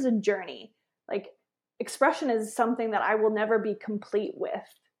say this is a journey. Like expression is something that I will never be complete with.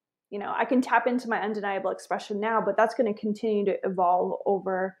 You know, I can tap into my undeniable expression now, but that's going to continue to evolve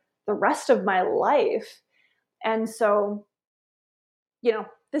over the rest of my life. And so, you know,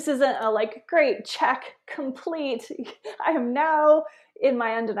 this isn't a like, great, check, complete. I am now in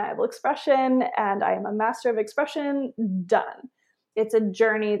my undeniable expression and I am a master of expression, done. It's a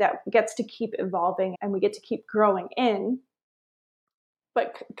journey that gets to keep evolving and we get to keep growing in.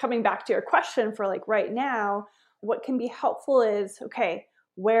 But coming back to your question for like right now, what can be helpful is, okay,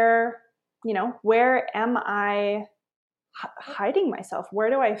 where am I hiding myself? Where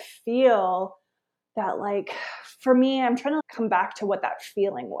do I feel that, like, for me, I'm trying to come back to what that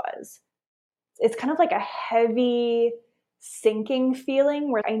feeling was. It's kind of like a heavy sinking feeling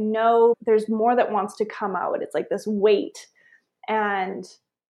where I know there's more that wants to come out. It's like this weight. And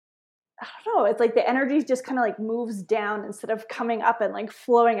I don't know, it's like the energy just kind of like moves down instead of coming up and like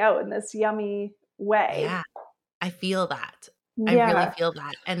flowing out in this yummy way. Yeah, I feel that. I really Yeah. feel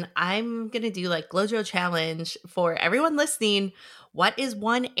that. And I'm going to do like Glojo challenge for everyone listening. What is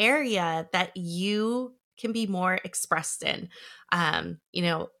one area that you can be more expressed in? You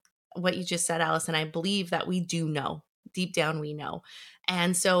know, what you just said, Allison, I believe that we do know. Deep down, we know.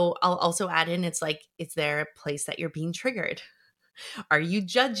 And so I'll also add in, it's like, is there a place that you're being triggered? Are you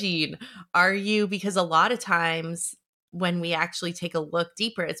judging? Because a lot of times when we actually take a look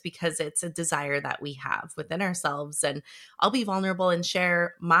deeper, it's because it's a desire that we have within ourselves. And I'll be vulnerable and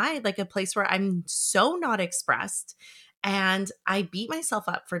share like a place where I'm so not expressed and I beat myself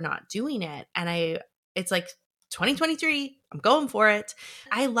up for not doing it. And it's like 2023, I'm going for it.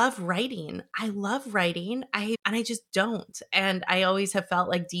 I love writing. And I just don't. And I always have felt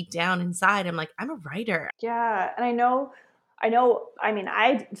like deep down inside, I'm like, I'm a writer. Yeah. And I mean,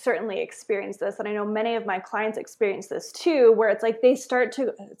 I certainly experienced this, and I know many of my clients experience this too, where it's like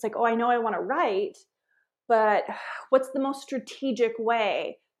it's like, oh, I know I want to write, but what's the most strategic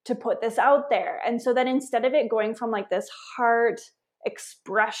way to put this out there? And so then instead of it going from like this heart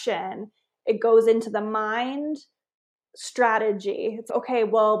expression, it goes into the mind strategy. It's okay,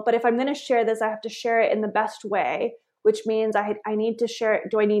 well, but if I'm going to share this, I have to share it in the best way, which means I need to share it.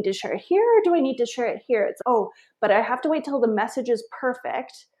 Do I need to share it here or do I need to share it here? It's, oh, but I have to wait till the message is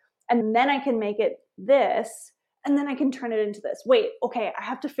perfect and then I can make it this and then I can turn it into this. Wait, okay, I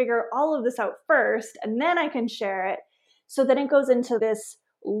have to figure all of this out first and then I can share it. So then it goes into this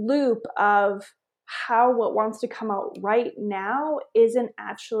loop of how what wants to come out right now isn't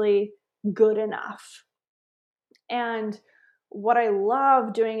actually good enough. And what I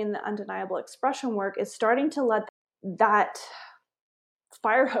love doing in the undeniable expression work is starting to let that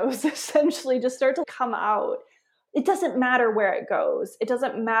fire hose essentially just start to come out. It doesn't matter where it goes. It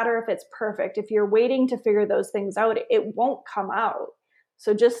doesn't matter if it's perfect. If you're waiting to figure those things out, it won't come out.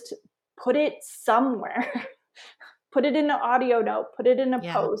 So just put it somewhere. Put it in an audio note, put it in a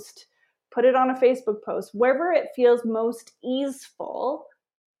Yeah. post, put it on a Facebook post, wherever it feels most easeful,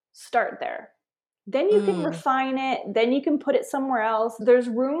 start there. Then you can Mm, refine it. Then you can put it somewhere else. There's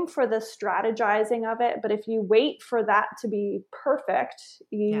room for the strategizing of it. But if you wait for that to be perfect,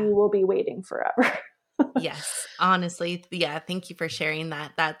 yeah. you will be waiting forever. Yes. Honestly, yeah, thank you for sharing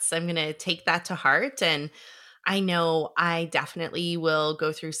that. I'm going to take that to heart. And I know I definitely will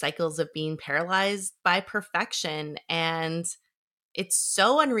go through cycles of being paralyzed by perfection. And it's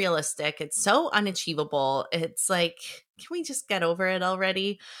so unrealistic. It's so unachievable. It's like, can we just get over it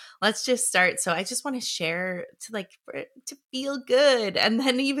already? Let's just start. So I just want to share to for it to feel good, and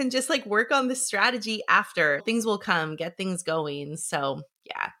then even just work on the strategy after. Things will come, get things going. So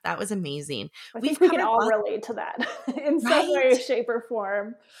yeah, that was amazing. I think We've we can covered all lots, relate to that in some right? way, shape, or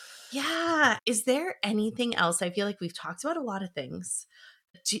form. Yeah. Is there anything else? I feel like we've talked about a lot of things.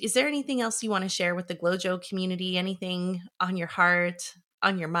 Is there anything else you want to share with the GlowJo community? Anything on your heart,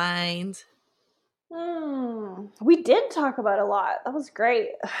 on your mind? We did talk about a lot. That was great.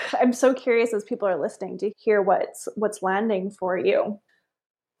 I'm so curious as people are listening to hear what's landing for you.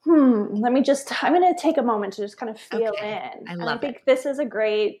 Let me just, I'm going to take a moment to just kind of feel Okay. in. I And I love it. think this is a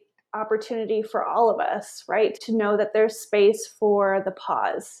great opportunity for all of us, right? To know that there's space for the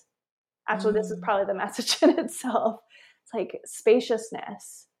pause. Actually, this is Mm, probably the message in itself. It's like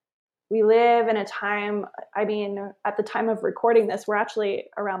spaciousness. We live in a time, I mean, at the time of recording this, we're actually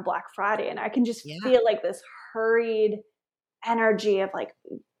around Black Friday, and I can just yeah. feel like this hurried energy of like,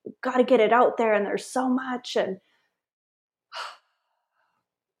 got to get it out there, and there's so much. And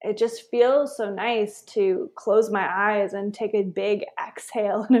it just feels so nice to close my eyes and take a big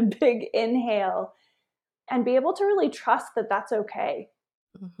exhale and a big inhale and be able to really trust that that's okay.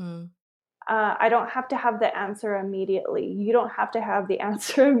 Mhm. I don't have to have the answer immediately. You don't have to have the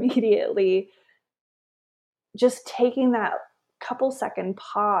answer immediately. Just taking that couple second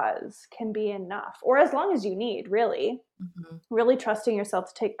pause can be enough, or as long as you need, really. Mhm. Really trusting yourself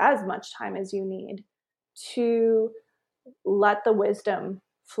to take as much time as you need to let the wisdom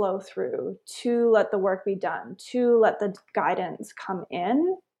flow through, to let the work be done, to let the guidance come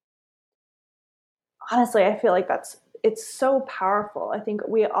in. Honestly, I feel like it's so powerful. I think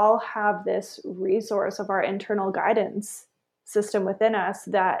we all have this resource of our internal guidance system within us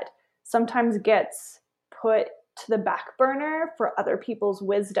that sometimes gets put to the back burner for other people's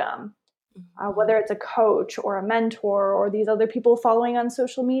wisdom, whether Mhm. it's a coach or a mentor or these other people following on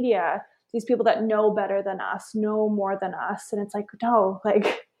social media, these people that know better than us, know more than us. And it's like, no,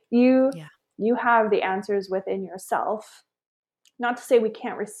 like Yeah. you have the answers within yourself. Not to say we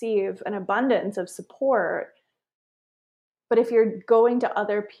can't receive an abundance of support, but if you're going to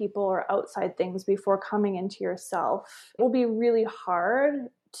other people or outside things before coming into yourself, it will be really hard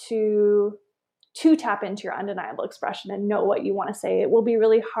to tap into your undeniable expression and know what you want to say. It will be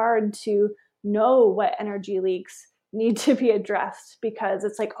really hard to know what energy leaks need to be addressed because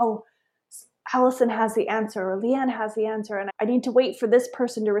it's like, oh, Allison has the answer or Leanne has the answer, and I need to wait for this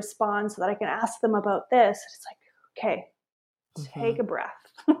person to respond so that I can ask them about this. It's like, okay, take Mhm. a breath,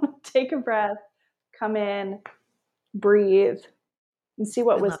 take a breath, come in, breathe, and see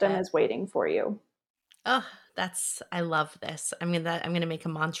what I love wisdom it. is waiting for you. Oh, I love this. I'm gonna make a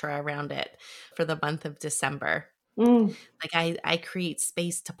mantra around it for the month of December. Mm. I create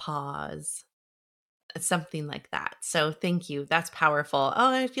space to pause. Something like that. So thank you. That's powerful.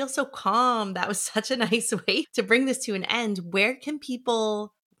 Oh, I feel so calm. That was such a nice way to bring this to an end. Where can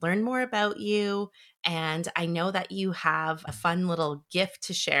people learn more about you? And I know that you have a fun little gift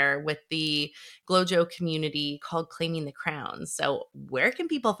to share with the GlowJo community called Claiming the Crown. So where can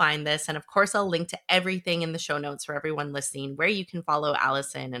people find this? And of course, I'll link to everything in the show notes for everyone listening, where you can follow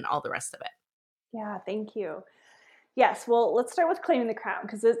Allison and all the rest of it. Yeah, thank you. Yes, well, let's start with claiming the crown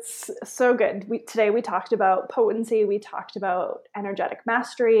because it's so good. Today we talked about potency, we talked about energetic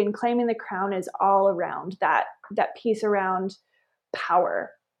mastery, and claiming the crown is all around that piece around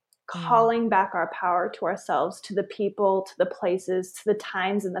power, Mm, calling back our power to ourselves, to the people, to the places, to the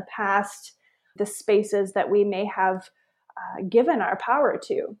times in the past, the spaces that we may have given our power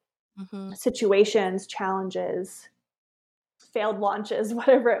to, mhm, situations, challenges, failed launches,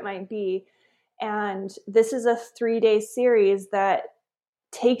 whatever it might be. And this is a 3-day series that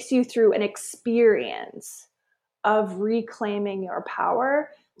takes you through an experience of reclaiming your power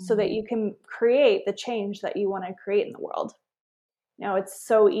so that mhm. you can create the change that you want to create in the world. Now, it's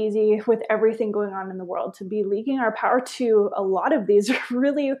so easy with everything going on in the world to be leaking our power to a lot of these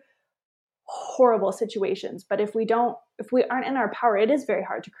really horrible situations. But if we aren't in our power, it is very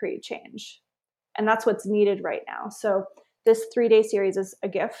hard to create change. And that's what's needed right now. So, this 3-day series is a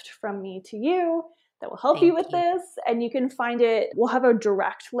gift from me to you that will help you Thank with you. this. And you can find it, we'll have a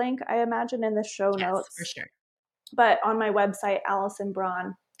direct link, I imagine, in the show Yes, for notes, sure. but on my website,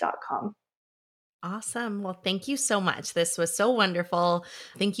 AllisonBraun.com. Awesome. Well, thank you so much. This was so wonderful.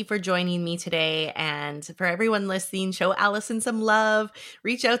 Thank you for joining me today. And for everyone listening, show Allison some love.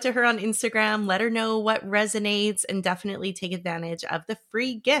 Reach out to her on Instagram. Let her know what resonates and definitely take advantage of the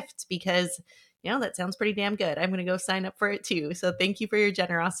free gift because, that sounds pretty damn good. I'm going to go sign up for it too. So thank you for your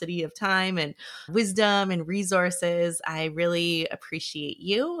generosity of time and wisdom and resources. I really appreciate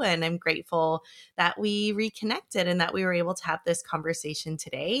you. And I'm grateful that we reconnected and that we were able to have this conversation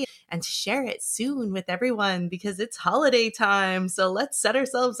today and to share it soon with everyone because it's holiday time. So let's set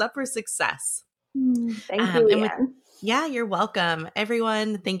ourselves up for success. Thank you, And with Leanne. Yeah, you're welcome.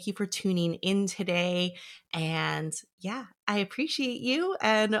 Everyone, thank you for tuning in today. And yeah, I appreciate you.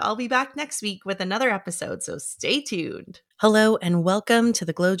 And I'll be back next week with another episode. So stay tuned. Hello, and welcome to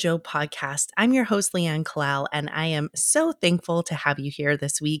the Glow Joe podcast. I'm your host, Leanne Kalal, and I am so thankful to have you here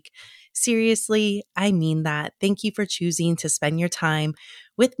this week. Seriously, I mean that. Thank you for choosing to spend your time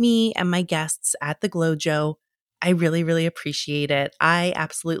with me and my guests at the Glow Joe. I really, really appreciate it. I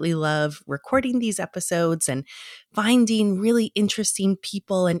absolutely love recording these episodes and finding really interesting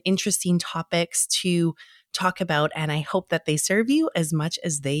people and interesting topics to talk about. And I hope that they serve you as much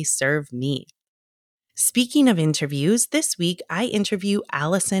as they serve me. Speaking of interviews, this week I interview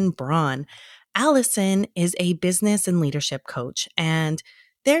Allison Braun. Allison is a business and leadership coach, and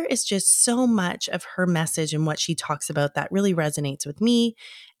there is just so much of her message and what she talks about that really resonates with me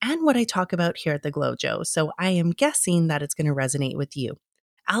and what I talk about here at the Glow Joe. So I am guessing that it's going to resonate with you.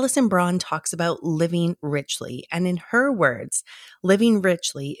 Allison Braun talks about living richly. And in her words, living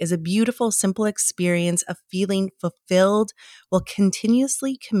richly is a beautiful, simple experience of feeling fulfilled while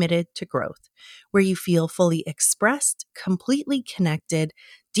continuously committed to growth, where you feel fully expressed, completely connected,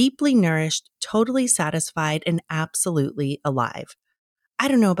 deeply nourished, totally satisfied, and absolutely alive. I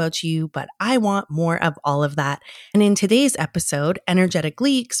don't know about you, but I want more of all of that. And in today's episode, Energetic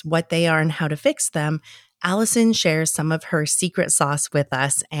Leaks, What They Are and How to Fix Them, Allison shares some of her secret sauce with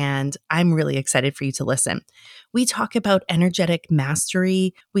us, and I'm really excited for you to listen. We talk about energetic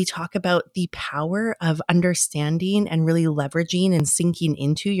mastery. We talk about the power of understanding and really leveraging and sinking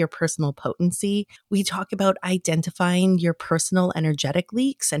into your personal potency. We talk about identifying your personal energetic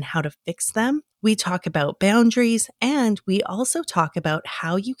leaks and how to fix them. We talk about boundaries, and we also talk about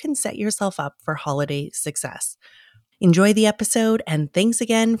how you can set yourself up for holiday success. Enjoy the episode, and thanks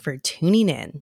again for tuning in.